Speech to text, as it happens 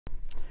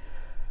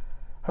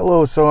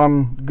Hello, so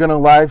I'm going to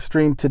live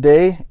stream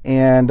today,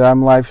 and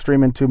I'm live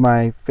streaming to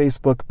my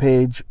Facebook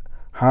page,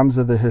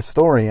 Hamza the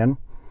Historian.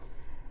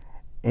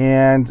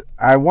 And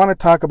I want to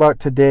talk about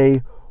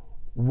today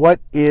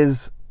what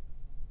is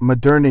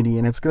modernity,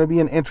 and it's going to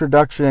be an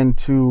introduction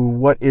to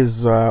what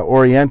is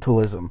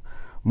Orientalism,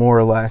 more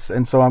or less.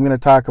 And so I'm going to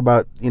talk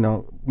about,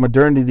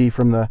 modernity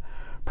from the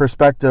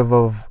perspective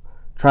of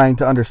trying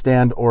to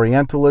understand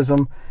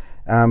Orientalism.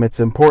 It's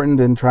important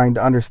in trying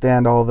to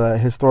understand all the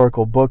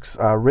historical books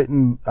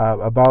written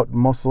about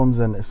Muslims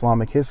and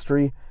Islamic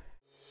history.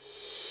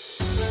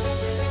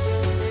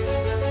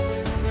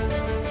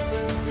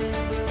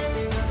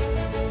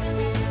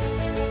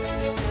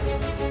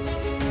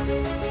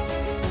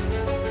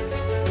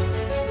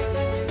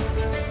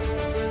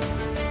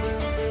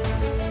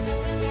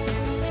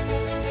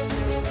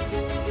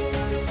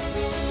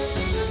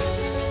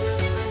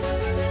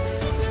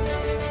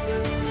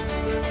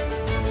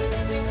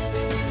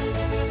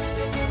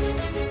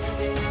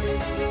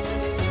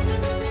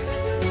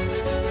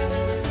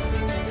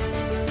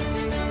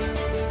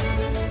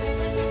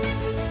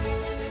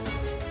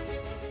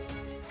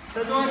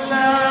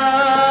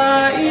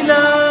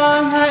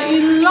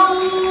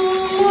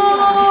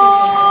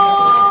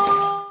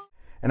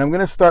 And I'm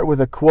going to start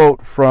with a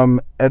quote from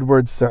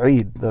Edward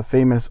Said, the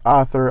famous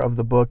author of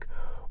the book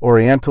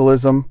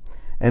Orientalism,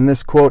 and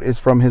this quote is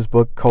from his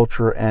book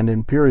Culture and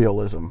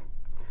Imperialism.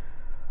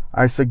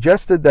 I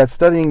suggested that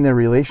studying the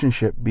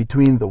relationship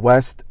between the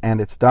West and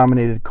its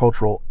dominated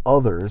cultural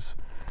others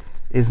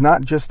is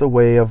not just a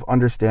way of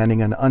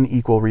understanding an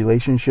unequal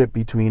relationship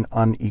between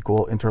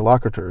unequal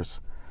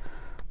interlocutors,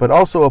 but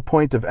also a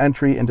point of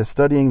entry into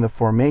studying the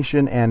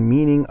formation and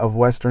meaning of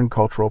Western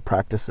cultural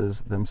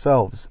practices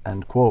themselves,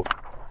 end quote.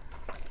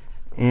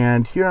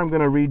 And here I'm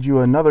going to read you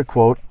another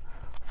quote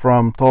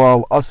from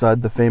Talal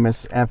Asad, the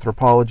famous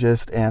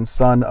anthropologist and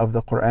son of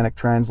the Quranic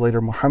translator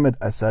Muhammad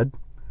Asad,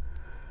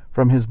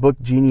 from his book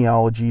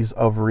Genealogies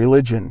of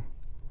Religion.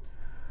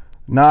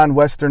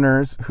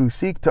 Non-Westerners who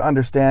seek to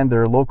understand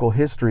their local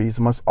histories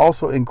must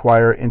also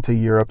inquire into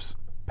Europe's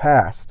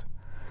past,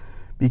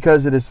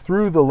 because it is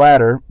through the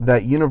latter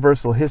that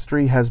universal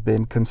history has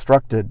been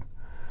constructed.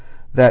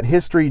 That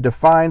history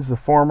defines the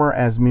former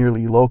as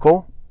merely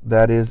local,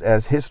 that is,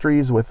 as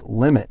histories with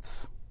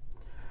limits.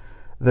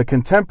 The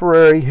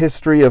contemporary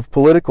history of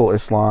political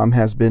Islam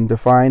has been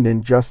defined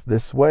in just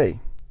this way.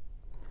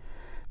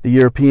 The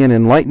European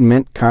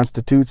Enlightenment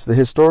constitutes the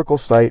historical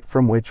site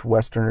from which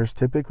Westerners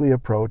typically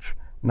approach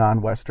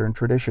non-Western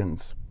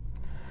traditions.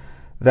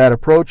 That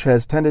approach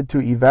has tended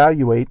to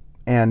evaluate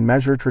and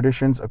measure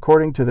traditions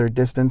according to their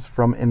distance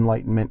from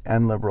Enlightenment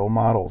and liberal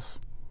models.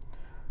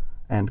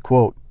 End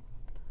quote.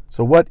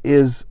 So what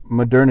is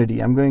modernity?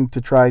 I'm going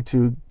to try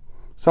to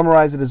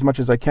summarize it as much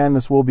as I can.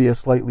 This will be a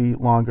slightly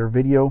longer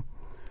video.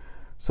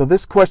 So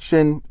this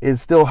question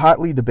is still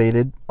hotly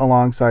debated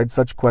alongside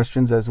such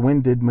questions as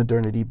when did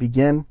modernity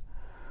begin?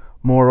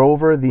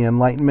 Moreover, the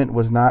Enlightenment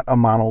was not a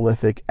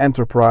monolithic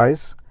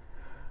enterprise.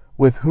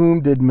 With whom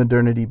did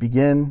modernity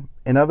begin?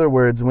 In other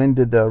words, when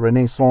did the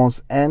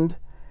Renaissance end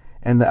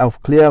and the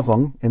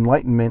Aufklärung,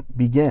 Enlightenment,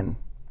 begin?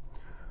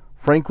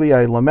 Frankly,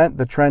 I lament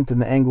the trend in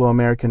the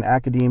Anglo-American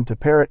academe to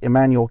parrot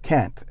Immanuel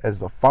Kant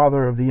as the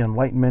father of the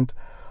Enlightenment,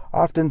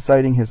 often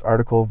citing his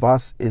article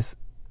Was ist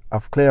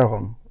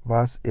Aufklärung?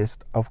 Was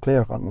ist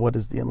Aufklärung? What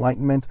is the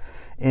Enlightenment?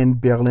 In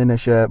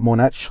Berlinische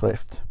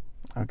Monatsschrift.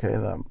 Okay,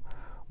 the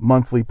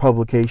monthly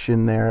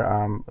publication there,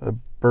 the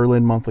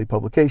Berlin monthly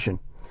publication.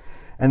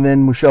 And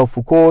then Michel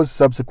Foucault's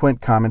subsequent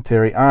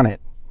commentary on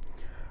it.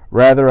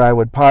 Rather, I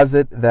would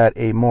posit that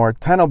a more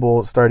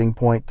tenable starting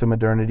point to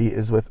modernity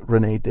is with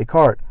Rene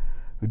Descartes,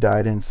 who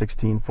died in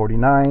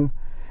 1649,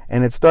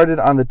 and it started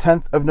on the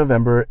 10th of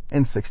November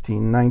in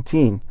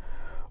 1619.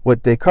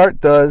 What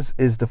Descartes does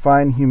is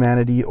define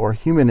humanity or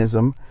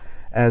humanism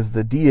as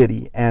the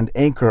deity and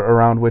anchor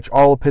around which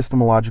all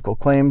epistemological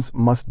claims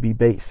must be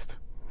based.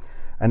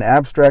 An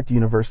abstract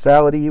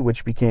universality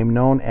which became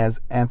known as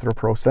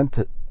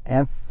anthropocentrism.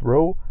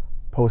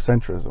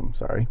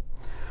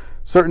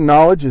 Certain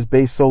knowledge is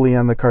based solely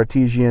on the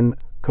Cartesian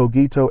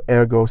Cogito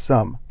ergo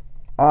sum.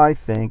 I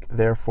think,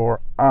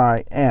 therefore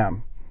I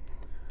am.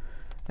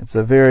 It's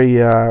a very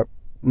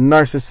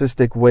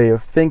narcissistic way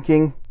of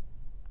thinking.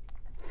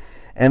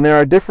 And there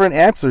are different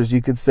answers.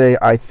 You could say,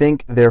 I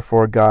think,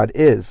 therefore God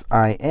is.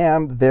 I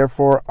am,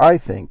 therefore I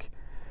think.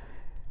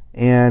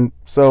 And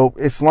so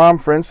Islam,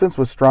 for instance,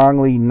 was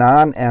strongly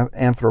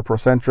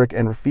non-anthropocentric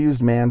and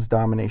refused man's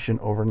domination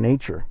over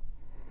nature.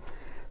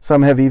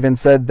 Some have even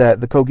said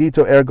that the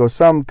cogito ergo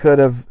sum could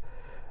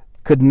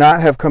not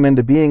have come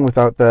into being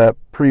without the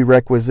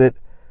prerequisite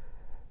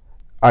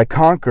I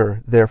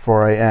conquer,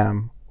 therefore I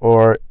am,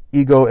 or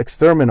ego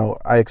extermino,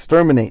 I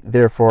exterminate,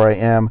 therefore I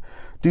am,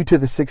 due to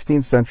the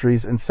 16th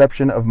century's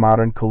inception of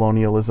modern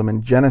colonialism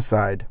and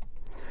genocide.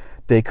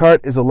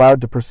 Descartes is allowed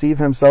to perceive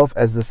himself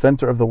as the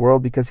center of the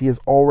world because he has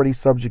already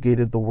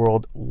subjugated the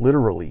world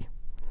literally.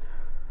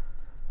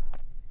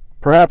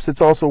 Perhaps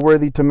it's also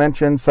worthy to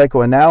mention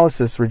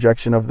psychoanalysis'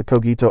 rejection of the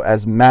cogito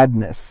as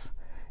madness,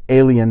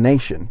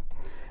 alienation,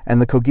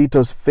 and the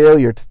cogito's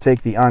failure to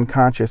take the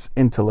unconscious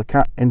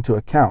into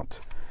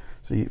account.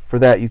 So for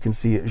that, you can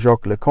see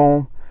Jacques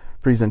Lacan's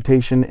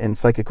presentation in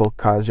psychical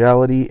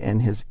causality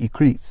in his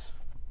Iggers.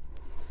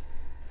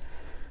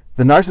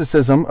 The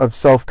narcissism of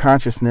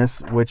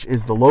self-consciousness, which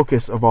is the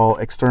locus of all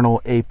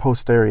external a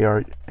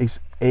posteriori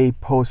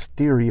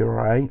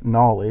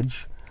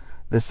knowledge,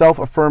 the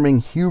self-affirming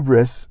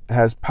hubris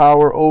has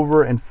power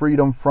over and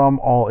freedom from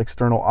all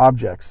external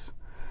objects.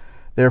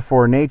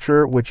 Therefore,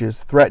 nature, which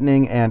is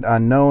threatening and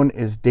unknown,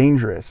 is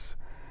dangerous,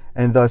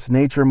 and thus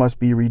nature must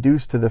be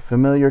reduced to the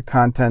familiar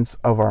contents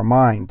of our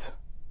mind.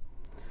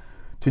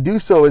 To do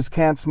so is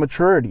Kant's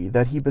maturity,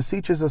 that he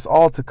beseeches us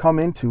all to come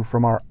into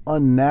from our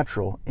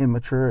unnatural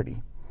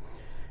immaturity.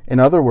 In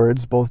other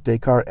words, both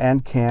Descartes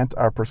and Kant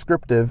are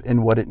prescriptive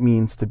in what it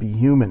means to be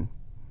human.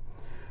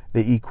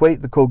 They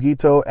equate the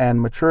cogito and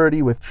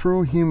maturity with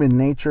true human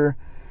nature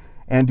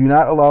and do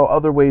not allow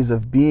other ways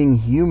of being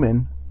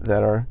human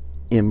that are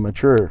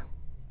immature.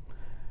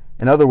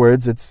 In other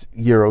words, it's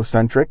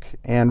Eurocentric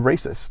and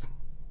racist.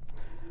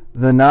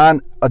 The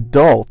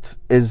non-adult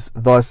is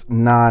thus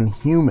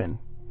non-human.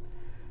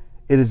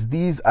 It is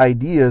these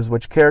ideas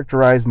which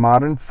characterize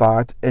modern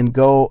thought and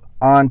go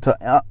on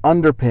to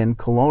underpin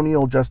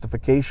colonial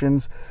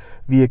justifications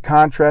via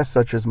contrasts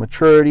such as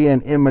maturity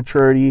and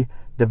immaturity,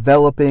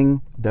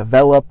 developing,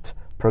 developed,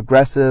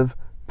 progressive,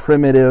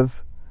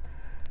 primitive,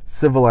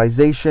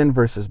 civilization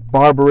versus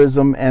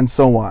barbarism, and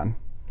so on.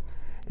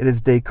 It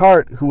is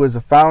Descartes who was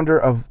a founder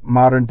of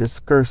modern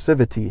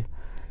discursivity.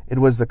 It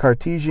was the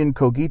Cartesian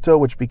Cogito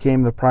which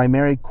became the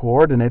primary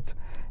coordinate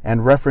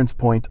and reference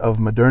point of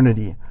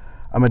modernity,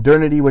 a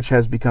modernity which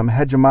has become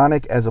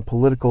hegemonic as a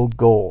political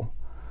goal.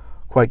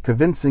 Quite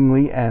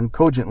convincingly and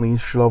cogently,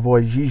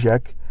 Slavoj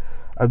Zizek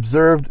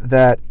observed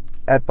that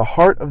at the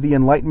heart of the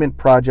Enlightenment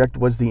project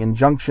was the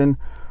injunction,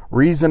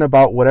 reason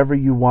about whatever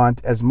you want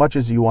as much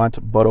as you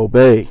want, but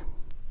obey.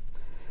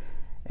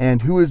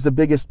 And who is the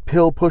biggest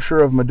pill pusher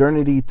of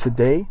modernity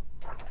today?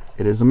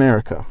 It is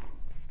America.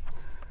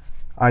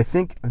 I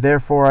think,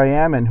 therefore I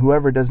am, and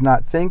whoever does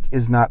not think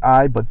is not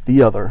I, but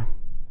the other.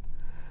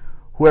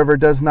 Whoever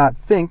does not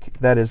think,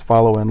 that is,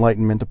 follow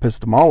Enlightenment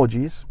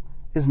epistemologies,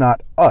 is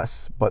not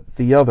us, but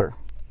the other.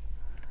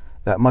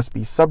 That must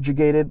be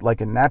subjugated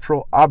like a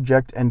natural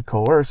object and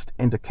coerced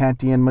into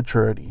Kantian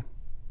maturity.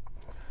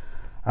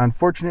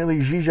 Unfortunately,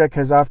 Zizek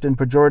has often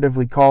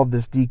pejoratively called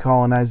this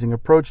decolonizing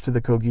approach to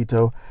the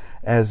cogito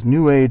as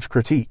New Age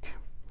critique,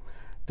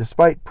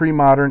 despite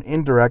pre-modern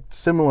indirect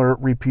similar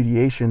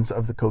repudiations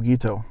of the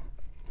cogito.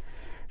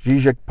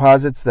 Zizek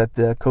posits that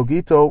the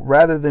cogito,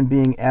 rather than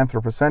being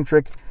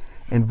anthropocentric,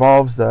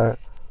 involves the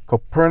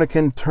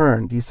Copernican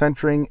turn,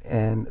 decentering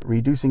and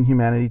reducing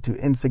humanity to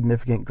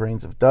insignificant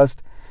grains of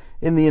dust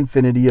in the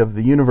infinity of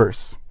the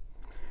universe.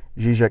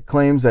 Zizek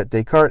claims that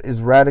Descartes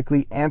is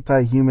radically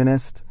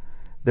anti-humanist,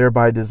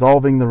 thereby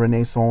dissolving the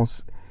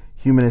Renaissance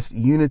humanist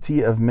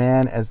unity of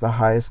man as the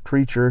highest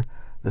creature,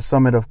 the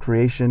summit of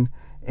creation,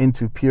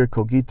 into pure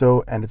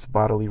cogito and its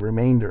bodily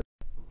remainder.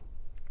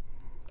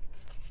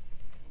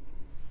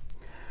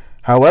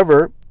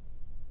 However,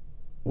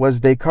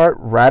 was Descartes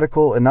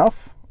radical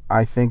enough?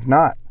 I think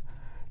not.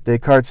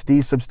 Descartes'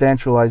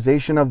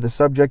 desubstantialization of the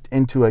subject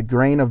into a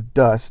grain of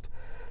dust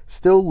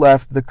still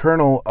left the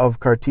kernel of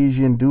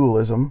Cartesian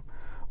dualism,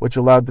 which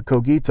allowed the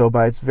cogito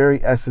by its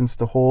very essence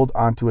to hold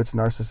onto its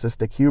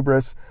narcissistic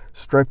hubris,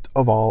 stripped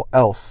of all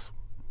else.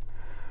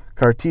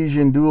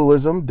 Cartesian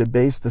dualism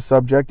debased the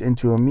subject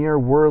into a mere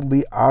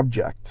worldly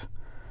object,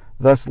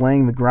 thus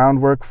laying the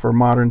groundwork for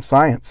modern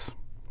science,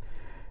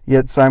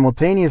 yet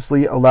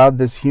simultaneously allowed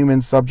this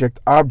human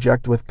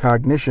subject-object with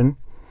cognition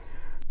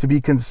to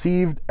be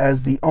conceived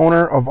as the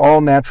owner of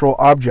all natural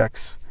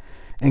objects,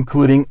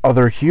 including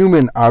other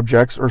human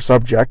objects or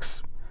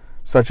subjects,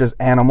 such as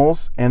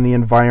animals and the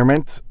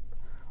environment,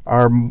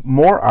 are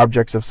more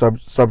objects of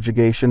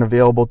subjugation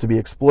available to be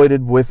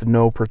exploited with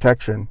no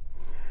protection.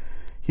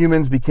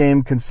 Humans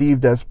became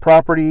conceived as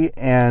property,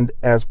 and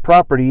as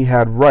property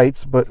had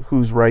rights, but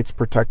whose rights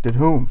protected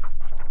whom?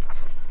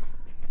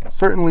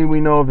 Certainly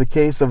we know of the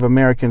case of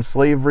American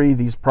slavery.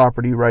 These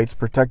property rights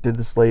protected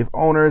the slave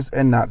owners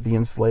and not the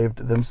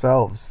enslaved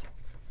themselves.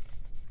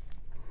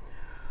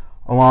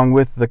 Along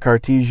with the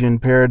Cartesian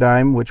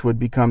paradigm, which would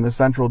become the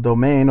central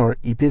domain or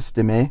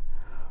episteme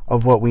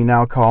of what we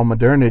now call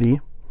modernity,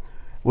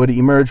 what would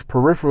emerge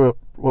peripherally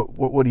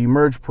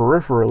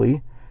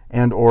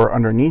and or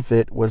underneath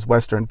it was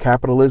Western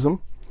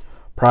capitalism,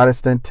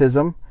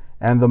 Protestantism,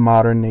 and the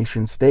modern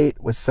nation state,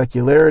 with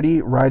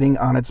secularity riding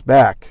on its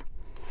back.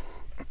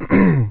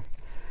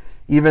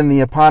 Even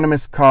the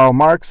eponymous Karl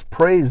Marx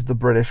praised the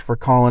British for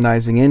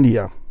colonizing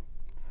India.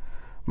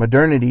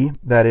 Modernity,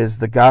 that is,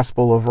 the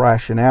gospel of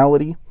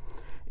rationality,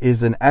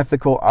 is an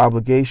ethical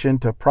obligation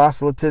to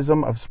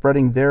proselytism of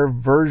spreading their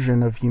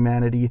version of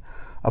humanity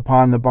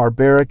upon the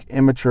barbaric,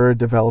 immature,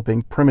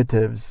 developing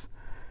primitives.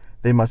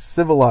 They must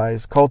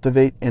civilize,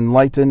 cultivate,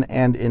 enlighten,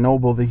 and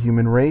ennoble the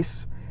human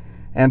race,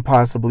 and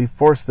possibly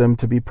force them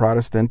to be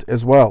Protestant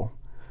as well.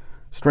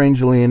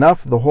 Strangely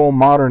enough, the whole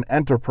modern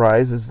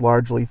enterprise is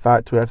largely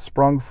thought to have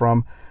sprung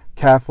from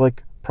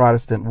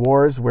Catholic-Protestant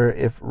wars, where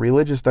if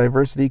religious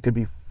diversity could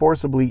be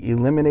forcibly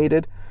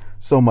eliminated,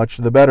 so much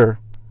the better.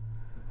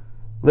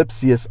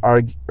 Lipsius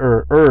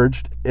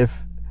urged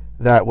if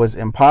that was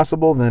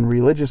impossible, then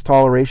religious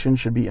toleration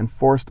should be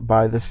enforced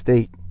by the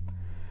state.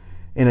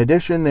 In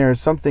addition, there is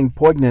something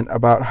poignant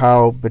about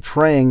how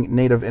betraying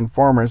native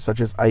informers such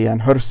as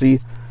Ayaan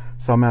Hirsi,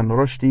 Salman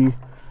Rushdie,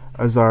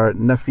 Azhar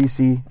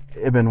Nafisi,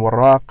 Ibn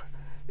Warraq,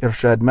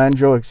 Irshad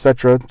Manjo,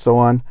 etc., so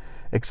on,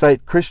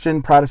 excite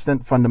Christian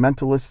Protestant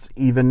fundamentalists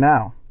even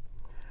now.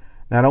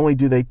 Not only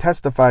do they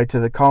testify to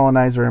the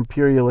colonizer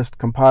imperialist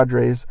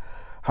compadres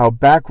how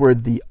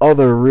backward the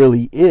other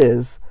really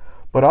is,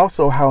 but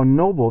also how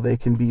noble they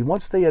can be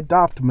once they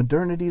adopt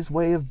modernity's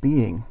way of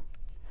being.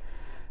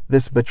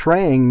 This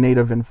betraying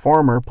native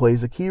informer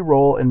plays a key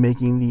role in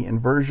making the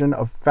inversion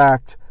of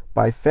fact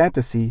by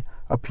fantasy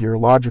appear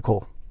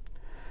logical.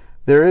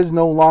 There is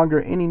no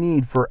longer any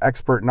need for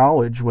expert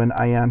knowledge when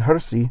Ayaan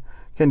Hirsi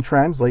can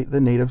translate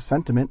the native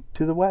sentiment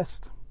to the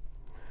West.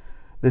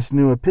 This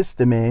new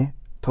episteme,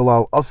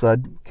 Talal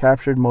Asad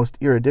captured most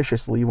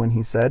irrudiciously when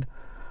he said,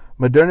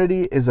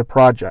 "Modernity is a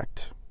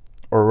project,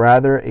 or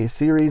rather a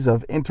series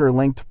of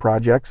interlinked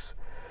projects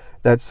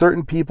that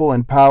certain people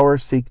in power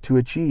seek to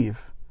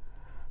achieve.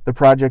 The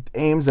project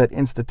aims at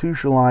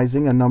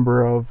institutionalizing a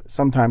number of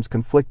sometimes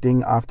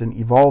conflicting, often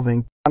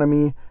evolving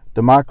economy,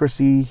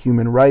 democracy,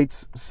 human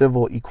rights,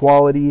 civil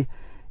equality,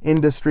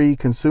 industry,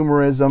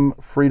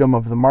 consumerism, freedom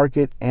of the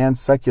market, and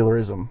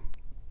secularism.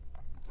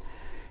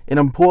 It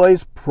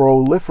employs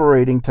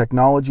proliferating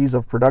technologies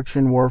of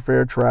production,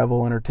 warfare,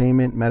 travel,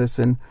 entertainment,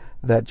 medicine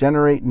that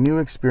generate new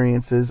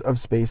experiences of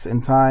space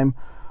and time,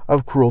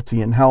 of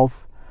cruelty and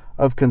health,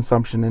 of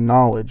consumption and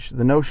knowledge.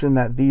 The notion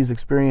that these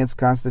experiences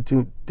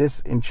constitute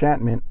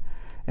disenchantment,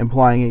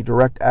 implying a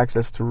direct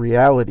access to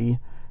reality,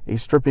 a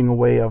stripping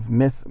away of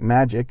myth,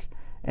 magic,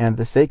 and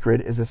the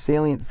sacred, is a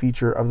salient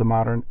feature of the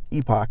modern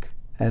epoch."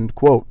 End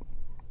quote.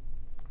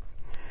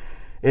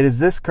 It is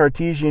this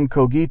Cartesian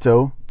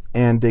Cogito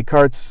and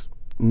Descartes'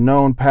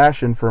 known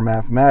passion for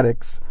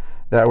mathematics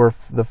that were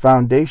the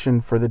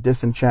foundation for the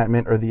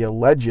disenchantment, or the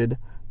alleged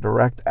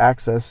direct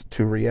access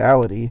to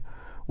reality,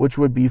 which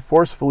would be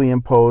forcefully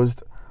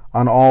imposed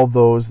on all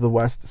those the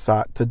West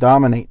sought to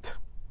dominate.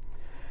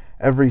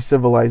 Every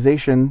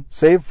civilization,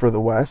 save for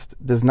the West,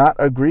 does not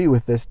agree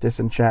with this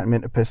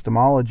disenchantment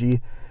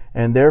epistemology,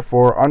 and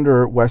therefore,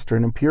 under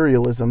Western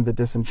imperialism, the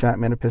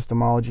disenchantment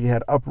epistemology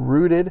had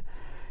uprooted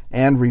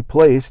and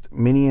replaced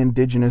many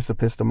indigenous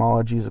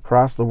epistemologies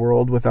across the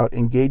world without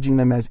engaging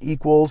them as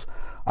equals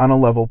on a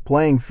level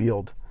playing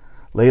field.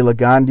 Leila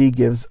Gandhi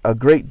gives a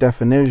great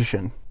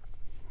definition.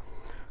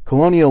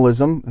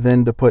 Colonialism,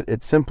 then, to put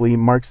it simply,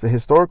 marks the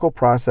historical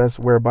process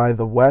whereby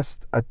the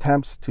West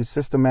attempts to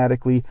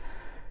systematically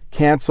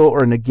cancel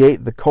or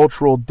negate the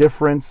cultural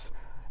difference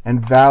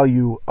and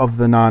value of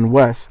the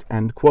non-West.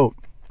 End quote.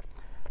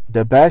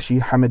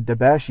 Hamid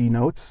Dabashi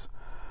notes,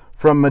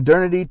 "From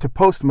modernity to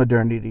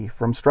post-modernity,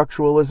 from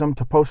structuralism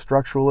to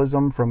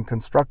post-structuralism, from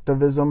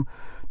constructivism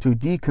to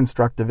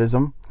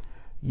deconstructivism,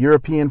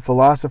 European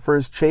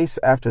philosophers chase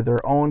after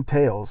their own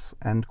tails."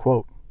 End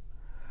quote.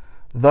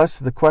 Thus,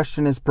 the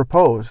question is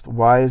proposed,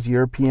 why is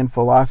European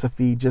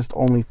philosophy just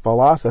only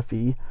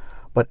philosophy,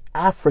 but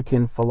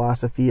African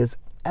philosophy is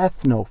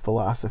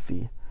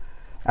ethno-philosophy?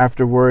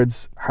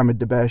 Afterwards, Hamid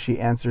Dabashi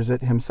answers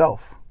it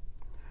himself.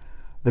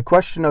 The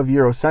question of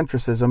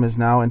Eurocentrism is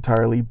now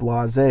entirely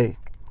blasé.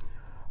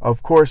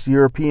 Of course,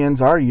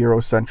 Europeans are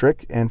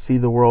Eurocentric and see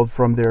the world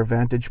from their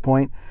vantage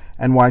point,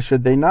 and why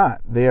should they not?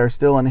 They are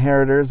still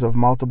inheritors of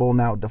multiple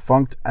now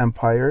defunct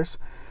empires,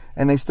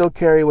 and they still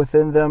carry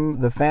within them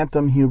the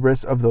phantom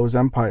hubris of those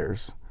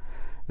empires.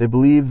 They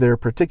believe their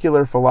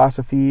particular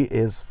philosophy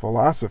is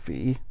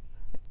philosophy,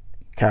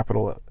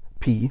 capital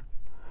P,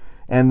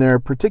 and their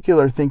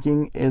particular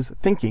thinking is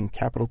thinking,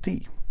 capital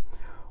T.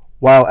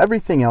 While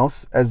everything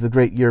else, as the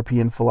great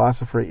European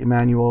philosopher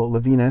Immanuel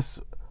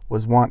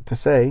was wont to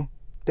say,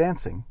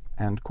 dancing.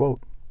 End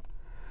quote.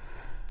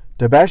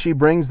 Dabashi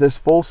brings this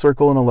full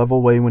circle in a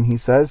level way when he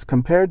says,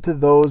 compared to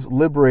those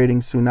liberating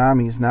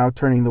tsunamis now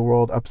turning the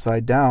world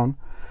upside down,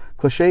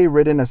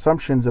 cliché-ridden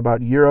assumptions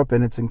about Europe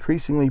and its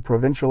increasingly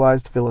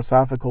provincialized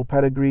philosophical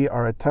pedigree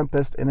are a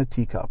tempest in a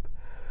teacup.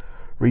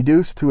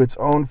 Reduced to its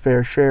own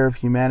fair share of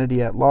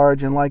humanity at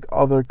large, and like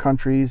other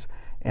countries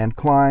and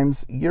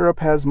climes, Europe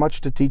has much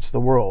to teach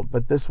the world,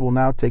 but this will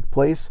now take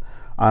place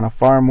on a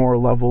far more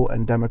level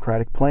and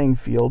democratic playing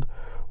field,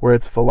 where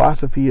its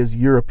philosophy is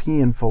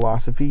European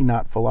philosophy,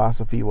 not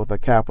philosophy with a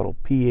capital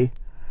P.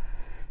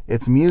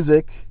 Its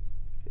music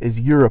is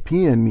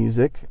European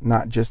music,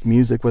 not just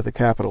music with a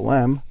capital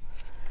M.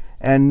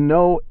 And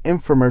no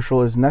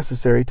infomercial is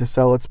necessary to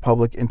sell its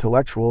public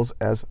intellectuals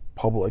as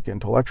public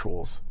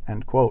intellectuals.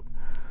 End quote.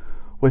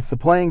 With the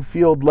playing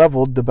field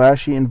leveled,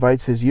 Dabashi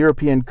invites his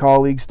European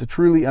colleagues to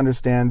truly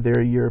understand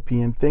their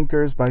European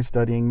thinkers by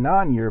studying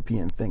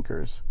non-European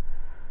thinkers,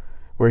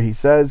 where he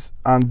says,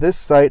 "On this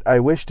site I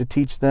wish to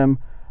teach them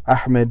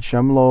Ahmed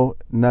Shamlo,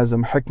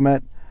 Nazim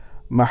Hikmat,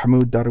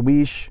 Mahmoud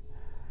Darwish,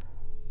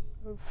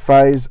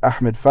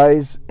 Ahmed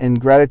Faiz, in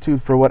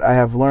gratitude for what I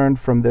have learned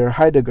from their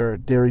Heidegger,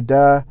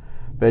 Derrida,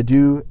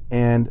 Badiou,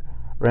 and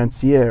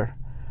Rancière.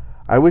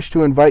 I wish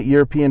to invite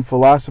European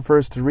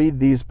philosophers to read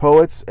these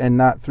poets, and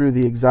not through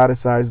the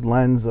exoticized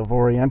lens of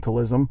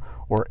Orientalism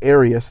or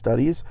area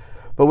studies,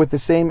 but with the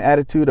same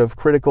attitude of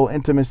critical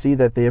intimacy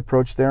that they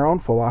approach their own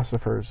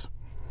philosophers.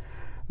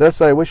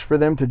 Thus, I wish for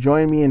them to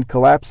join me in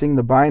collapsing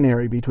the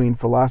binary between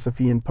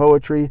philosophy and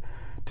poetry,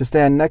 to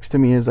stand next to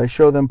me as I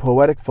show them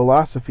poetic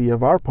philosophy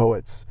of our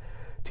poets,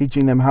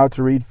 teaching them how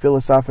to read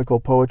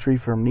philosophical poetry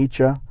from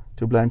Nietzsche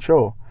to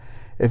Blanchot.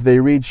 If they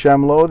read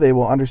Shamlo, they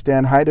will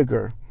understand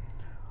Heidegger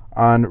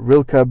on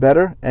Rilke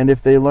better, and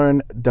if they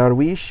learn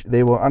Darwish,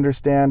 they will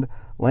understand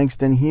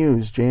Langston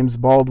Hughes, James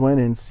Baldwin,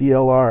 and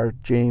C.L.R.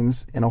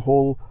 James in a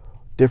whole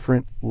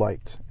different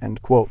light."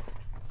 End quote.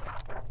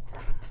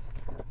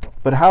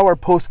 But how are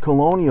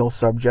post-colonial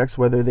subjects,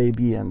 whether they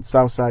be in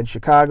Southside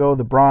Chicago,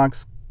 the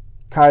Bronx,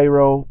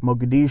 Cairo,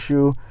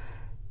 Mogadishu,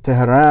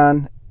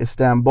 Tehran,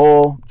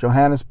 Istanbul,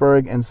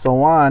 Johannesburg, and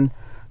so on,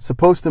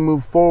 supposed to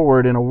move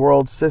forward in a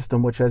world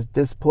system which has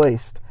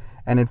displaced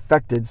and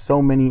infected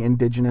so many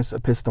indigenous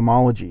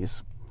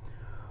epistemologies?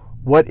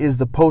 What is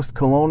the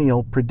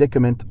post-colonial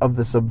predicament of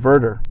the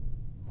subverter?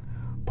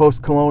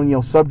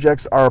 Post-colonial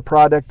subjects are a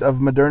product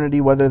of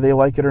modernity, whether they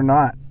like it or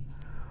not.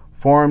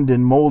 Formed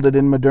and molded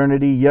in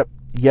modernity, yet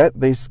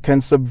they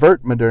can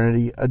subvert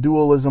modernity, a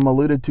dualism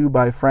alluded to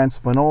by Franz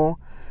Fanon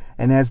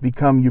and has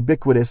become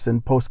ubiquitous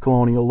in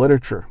post-colonial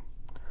literature.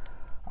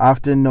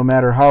 Often, no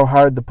matter how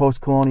hard the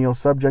post-colonial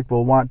subject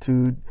will want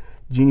to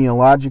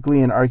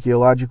genealogically and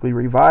archaeologically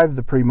revive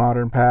the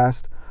pre-modern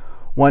past,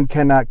 one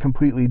cannot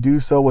completely do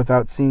so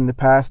without seeing the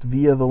past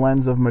via the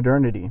lens of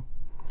modernity.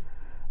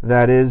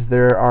 That is,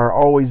 there are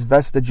always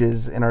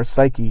vestiges in our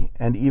psyche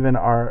and even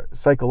our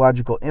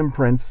psychological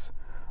imprints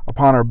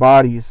upon our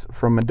bodies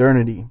from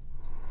modernity.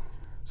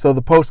 So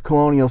the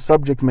post-colonial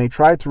subject may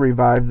try to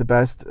revive the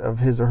best of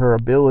his or her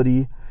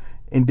ability,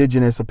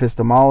 indigenous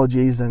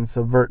epistemologies, and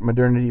subvert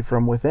modernity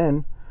from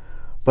within,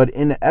 but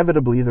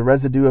inevitably the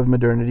residue of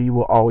modernity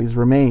will always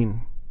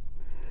remain.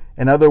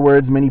 In other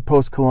words, many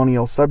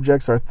post-colonial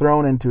subjects are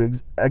thrown into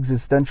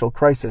existential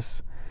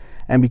crisis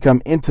and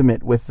become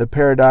intimate with the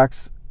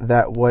paradox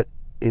that what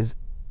is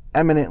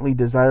eminently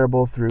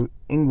desirable through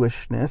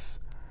Englishness,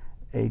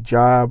 a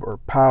job or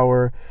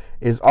power,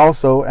 is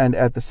also and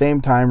at the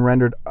same time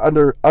rendered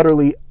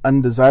utterly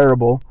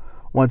undesirable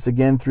once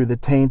again through the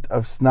taint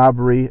of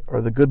snobbery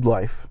or the good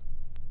life.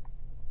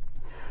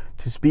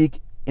 To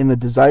speak in the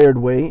desired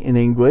way in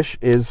English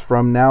is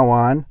from now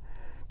on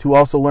to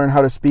also learn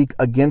how to speak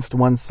against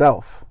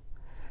oneself.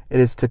 It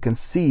is to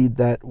concede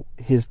that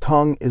his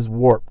tongue is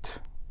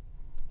warped.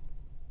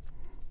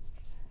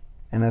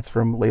 And that's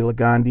from Leila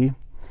Gandhi.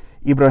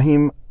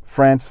 Ibrahim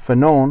Franz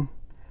Fanon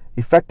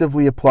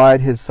effectively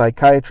applied his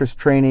psychiatrist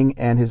training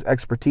and his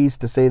expertise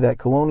to say that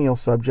colonial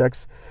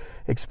subjects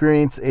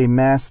experience a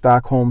mass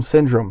Stockholm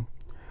syndrome,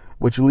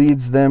 which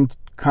leads them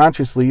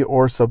consciously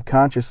or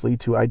subconsciously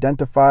to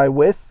identify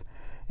with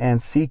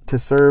and seek to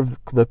serve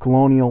the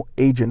colonial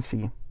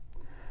agency.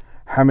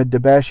 Hamid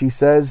Dabashi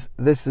says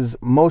this is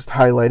most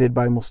highlighted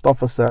by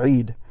Mustafa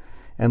Said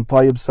and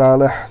Tayyib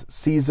Saleh's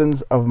Season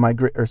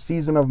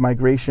of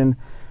Migration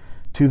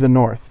to the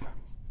North,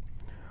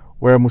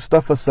 where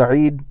Mustafa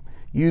Said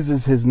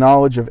uses his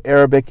knowledge of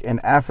Arabic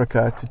and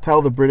Africa to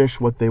tell the British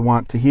what they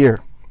want to hear.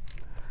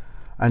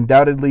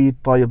 Undoubtedly,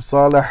 Tayyib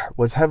Saleh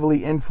was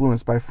heavily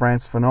influenced by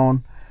Franz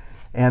Fanon,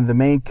 and the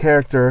main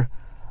character,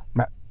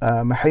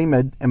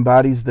 Muhammad,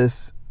 embodies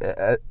this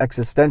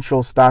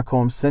existential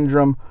Stockholm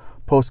syndrome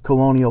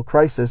post-colonial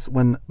crisis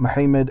when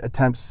Muhammad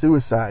attempts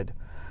suicide,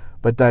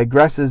 but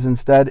digresses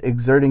instead,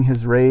 exerting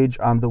his rage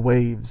on the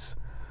waves,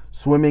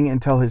 swimming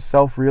until his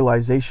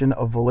self-realization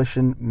of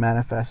volition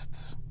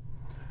manifests.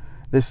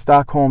 This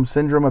Stockholm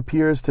syndrome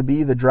appears to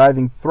be the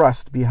driving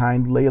thrust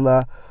behind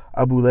Layla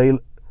Abu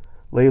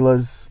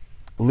Layla's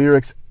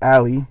Lyrics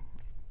Alley,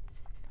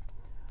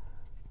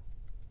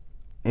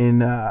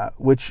 in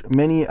which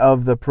many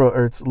of the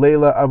it's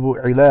Layla Abu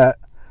Ila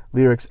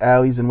Lyrics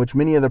Alleys, in which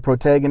many of the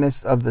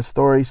protagonists of the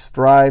story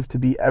strive to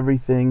be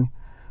everything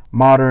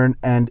modern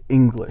and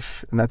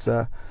English. And that's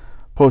a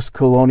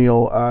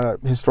post-colonial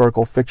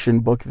historical fiction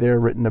book there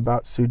written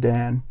about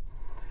Sudan.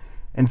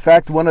 In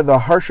fact, one of the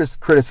harshest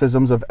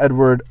criticisms of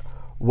Edward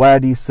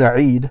Wadi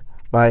Said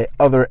by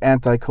other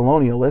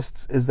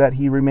anti-colonialists is that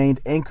he remained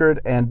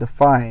anchored and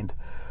defined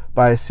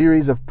by a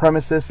series of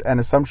premises and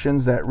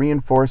assumptions that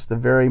reinforced the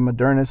very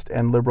modernist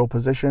and liberal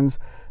positions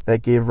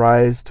that gave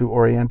rise to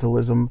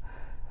Orientalism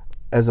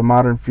as a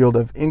modern field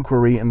of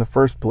inquiry in the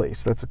first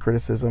place. That's a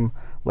criticism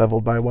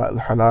leveled by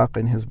Wa'il Halaq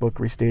in his book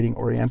Restating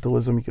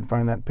Orientalism. You can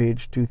find that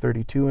page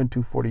 232 and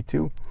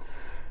 242.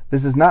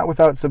 This is not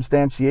without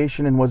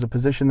substantiation and was a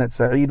position that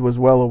Said was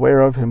well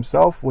aware of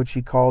himself, which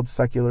he called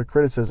secular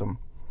criticism.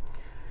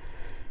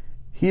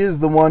 He is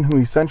the one who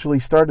essentially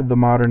started the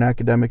modern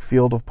academic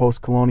field of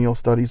post-colonial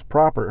studies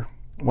proper,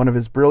 one of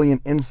his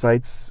brilliant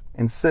insights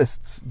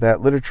insists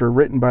that literature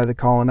written by the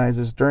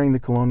colonizers during the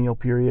colonial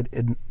period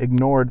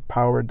ignored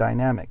power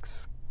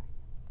dynamics,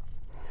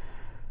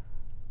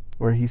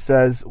 where he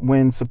says,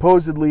 when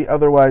supposedly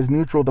otherwise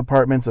neutral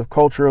departments of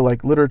culture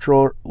like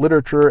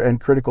literature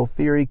and critical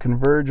theory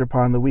converge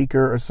upon the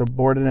weaker or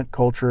subordinate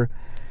culture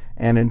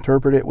and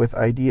interpret it with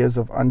ideas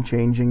of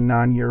unchanging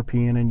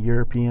non-European and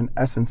European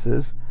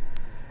essences,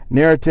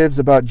 narratives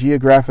about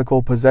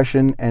geographical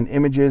possession and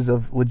images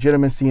of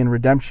legitimacy and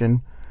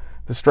redemption,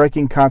 the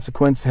striking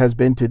consequence has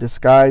been to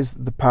disguise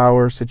the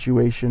power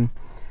situation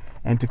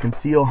and to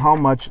conceal how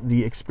much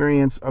the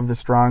experience of the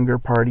stronger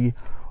party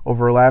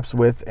overlaps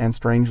with and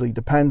strangely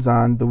depends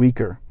on the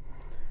weaker.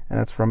 And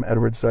that's from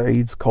Edward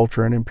Said's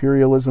Culture and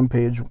Imperialism,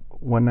 page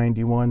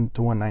 191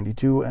 to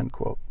 192, end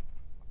quote.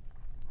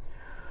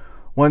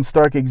 One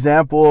stark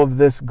example of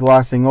this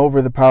glossing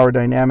over the power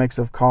dynamics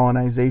of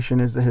colonization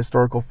is the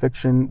historical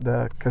fiction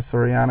The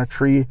Caesariana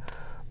Tree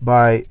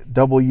by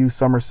W.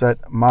 Somerset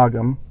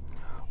Maugham.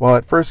 While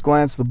at first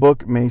glance the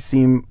book may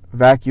seem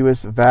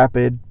vacuous,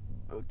 vapid,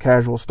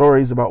 casual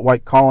stories about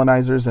white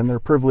colonizers and their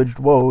privileged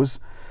woes,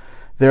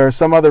 there are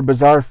some other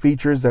bizarre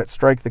features that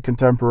strike the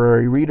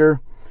contemporary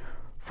reader.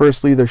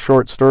 Firstly, the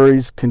short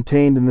stories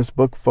contained in this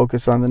book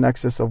focus on the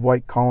nexus of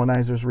white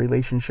colonizers'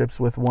 relationships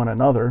with one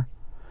another,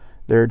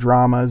 their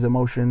dramas,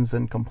 emotions,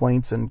 and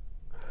complaints, and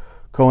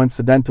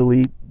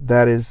coincidentally,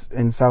 that is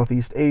in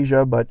Southeast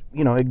Asia, but,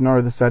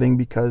 ignore the setting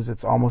because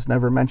it's almost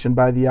never mentioned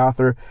by the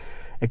author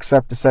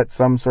except to set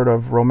some sort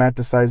of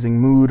romanticizing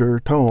mood or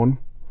tone.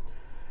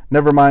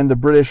 Never mind the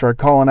British are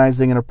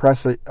colonizing and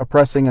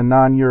oppressing a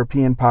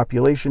non-European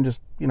population.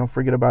 Just,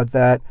 forget about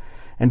that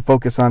and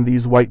focus on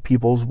these white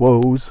people's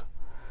woes.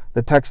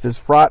 The text is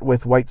fraught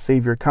with white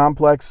savior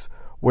complex,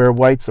 where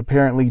whites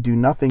apparently do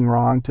nothing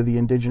wrong to the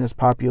indigenous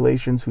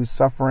populations whose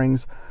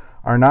sufferings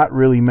are not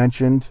really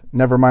mentioned.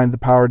 Never mind the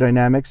power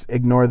dynamics.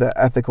 Ignore the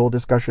ethical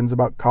discussions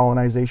about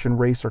colonization,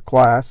 race, or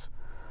class.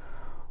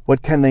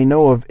 What can they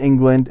know of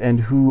England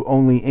and who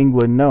only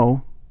England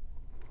know?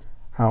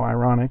 How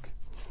ironic.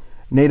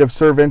 Native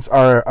servants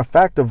are a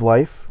fact of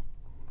life,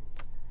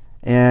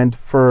 and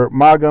for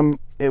Maugham,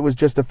 it was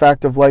just a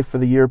fact of life for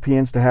the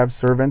Europeans to have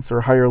servants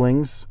or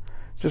hirelings.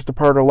 It's just a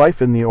part of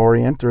life in the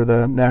Orient, or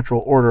the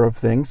natural order of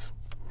things.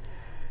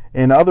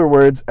 In other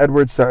words,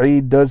 Edward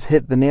Said does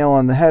hit the nail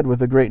on the head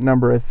with a great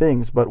number of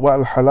things, but what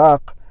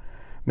al-Halaq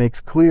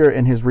makes clear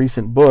in his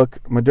recent book,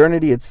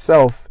 modernity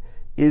itself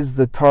is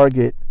the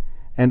target,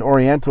 and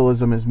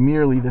Orientalism is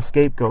merely the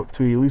scapegoat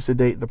to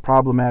elucidate the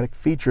problematic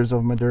features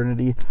of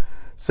modernity.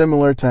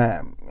 Similar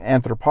to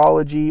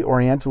anthropology,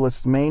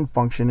 Orientalists' main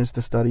function is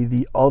to study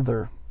the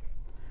other.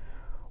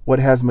 What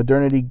has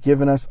modernity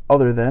given us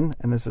other than,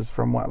 and this is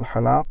from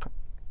al-Halaq,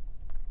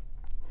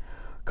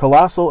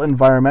 colossal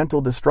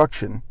environmental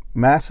destruction,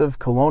 massive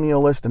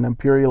colonialist and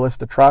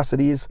imperialist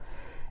atrocities,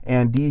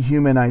 and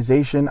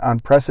dehumanization,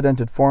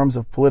 unprecedented forms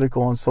of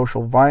political and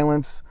social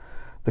violence,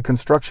 the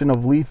construction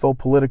of lethal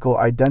political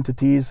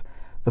identities,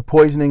 the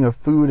poisoning of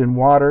food and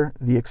water,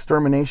 the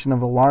extermination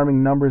of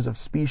alarming numbers of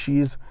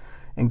species,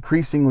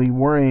 increasingly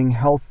worrying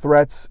health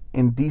threats,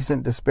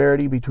 indecent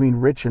disparity between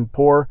rich and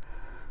poor,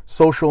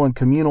 social and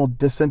communal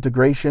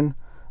disintegration,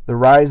 the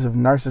rise of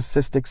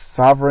narcissistic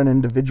sovereign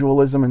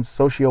individualism and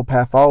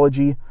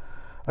sociopathology,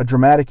 a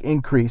dramatic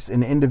increase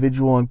in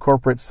individual and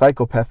corporate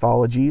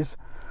psychopathologies,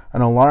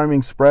 an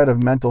alarming spread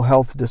of mental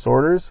health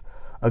disorders,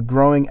 a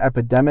growing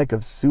epidemic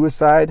of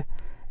suicide,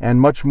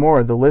 and much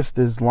more. The list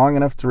is long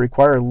enough to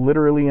require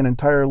literally an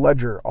entire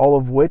ledger, all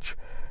of which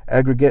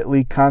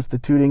aggregately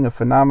constituting a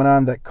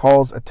phenomenon that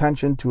calls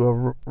attention to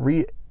a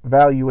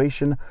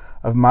re-evaluation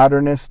of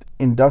modernist,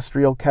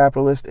 industrial,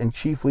 capitalist, and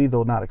chiefly,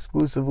 though not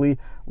exclusively,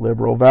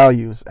 liberal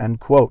values,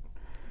 end quote.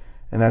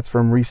 And that's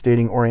from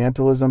Restating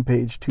Orientalism,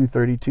 page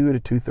 232 to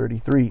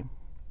 233.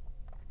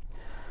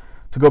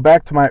 To go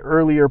back to my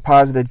earlier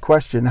posited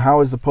question, how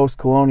is the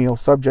post-colonial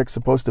subject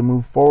supposed to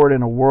move forward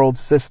in a world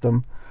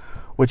system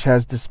which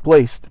has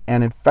displaced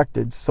and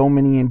infected so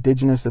many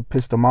indigenous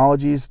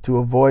epistemologies? To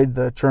avoid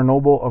the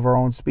Chernobyl of our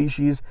own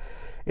species,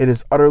 it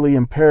is utterly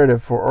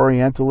imperative for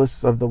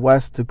Orientalists of the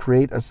West to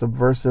create a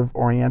subversive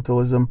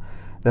Orientalism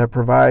that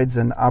provides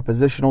an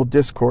oppositional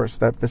discourse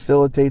that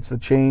facilitates the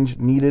change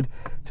needed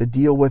to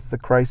deal with the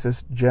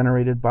crisis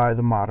generated by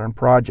the modern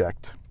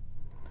project.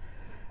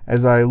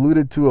 As I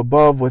alluded to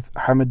above with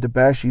Hamid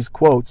Dabashi's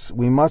quotes,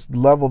 we must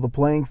level the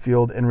playing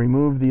field and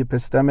remove the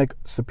epistemic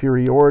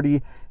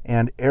superiority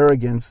and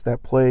arrogance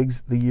that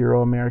plagues the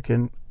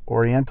Euro-American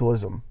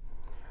Orientalism.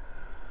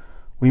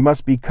 We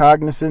must be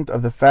cognizant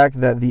of the fact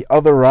that the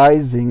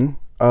otherizing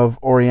of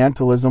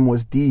Orientalism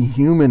was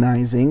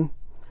dehumanizing.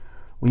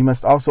 We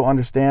must also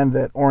understand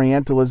that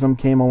Orientalism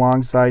came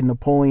alongside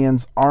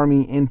Napoleon's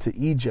army into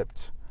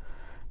Egypt,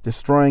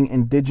 destroying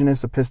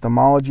indigenous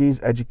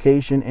epistemologies,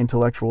 education,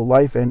 intellectual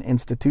life, and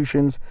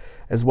institutions,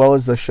 as well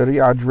as the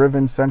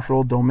Sharia-driven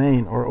central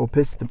domain or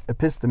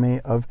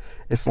episteme of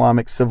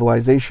Islamic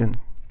civilization.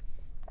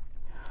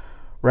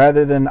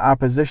 Rather than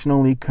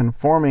oppositionally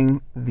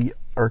conforming the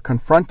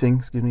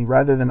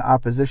rather than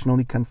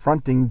oppositionally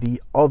confronting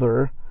the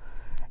other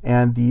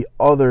and the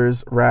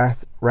other's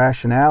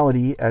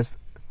rationality as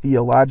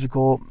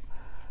theological,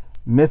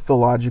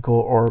 mythological,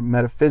 or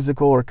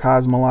metaphysical, or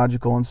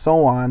cosmological, and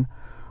so on,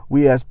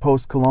 we as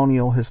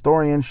post-colonial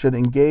historians should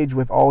engage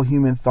with all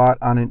human thought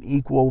on an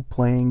equal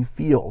playing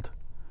field.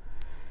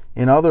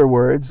 In other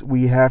words,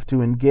 we have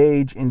to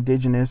engage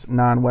indigenous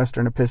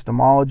non-Western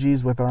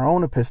epistemologies with our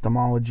own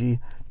epistemology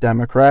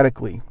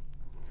democratically,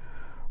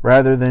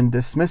 rather than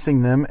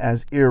dismissing them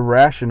as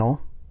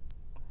irrational,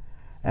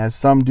 as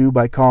some do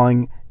by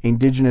calling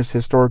indigenous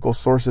historical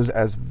sources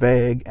as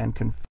vague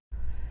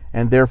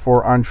and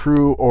therefore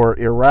untrue or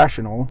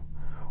irrational,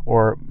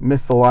 or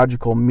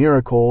mythological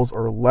miracles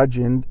or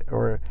legend,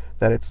 or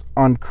that it's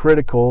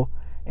uncritical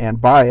and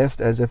biased,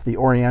 as if the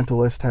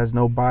Orientalist has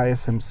no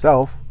bias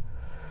himself.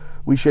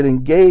 We should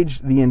engage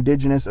the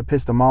indigenous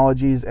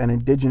epistemologies and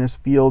indigenous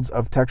fields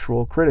of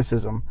textual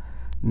criticism,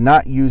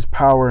 not use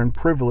power and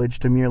privilege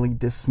to merely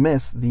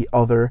dismiss the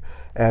other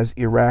as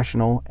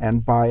irrational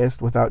and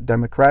biased without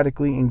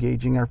democratically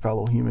engaging our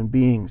fellow human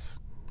beings.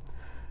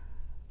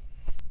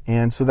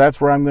 And so that's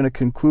where I'm going to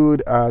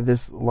conclude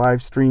this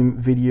live stream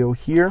video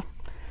here.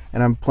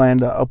 And I'm planning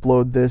to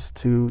upload this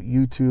to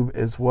YouTube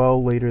as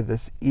well later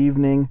this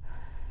evening.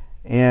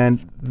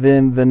 And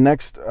then the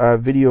next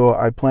video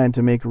I plan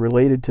to make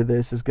related to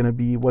this is going to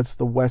be what's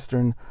the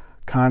Western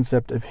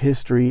concept of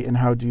history, and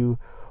how do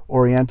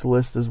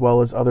Orientalists as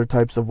well as other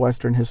types of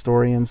Western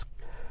historians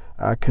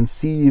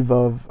conceive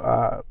of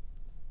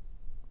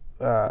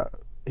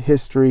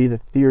history, the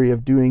theory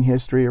of doing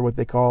history, or what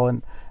they call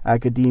in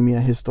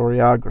academia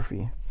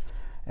historiography.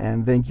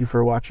 And thank you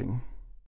for watching.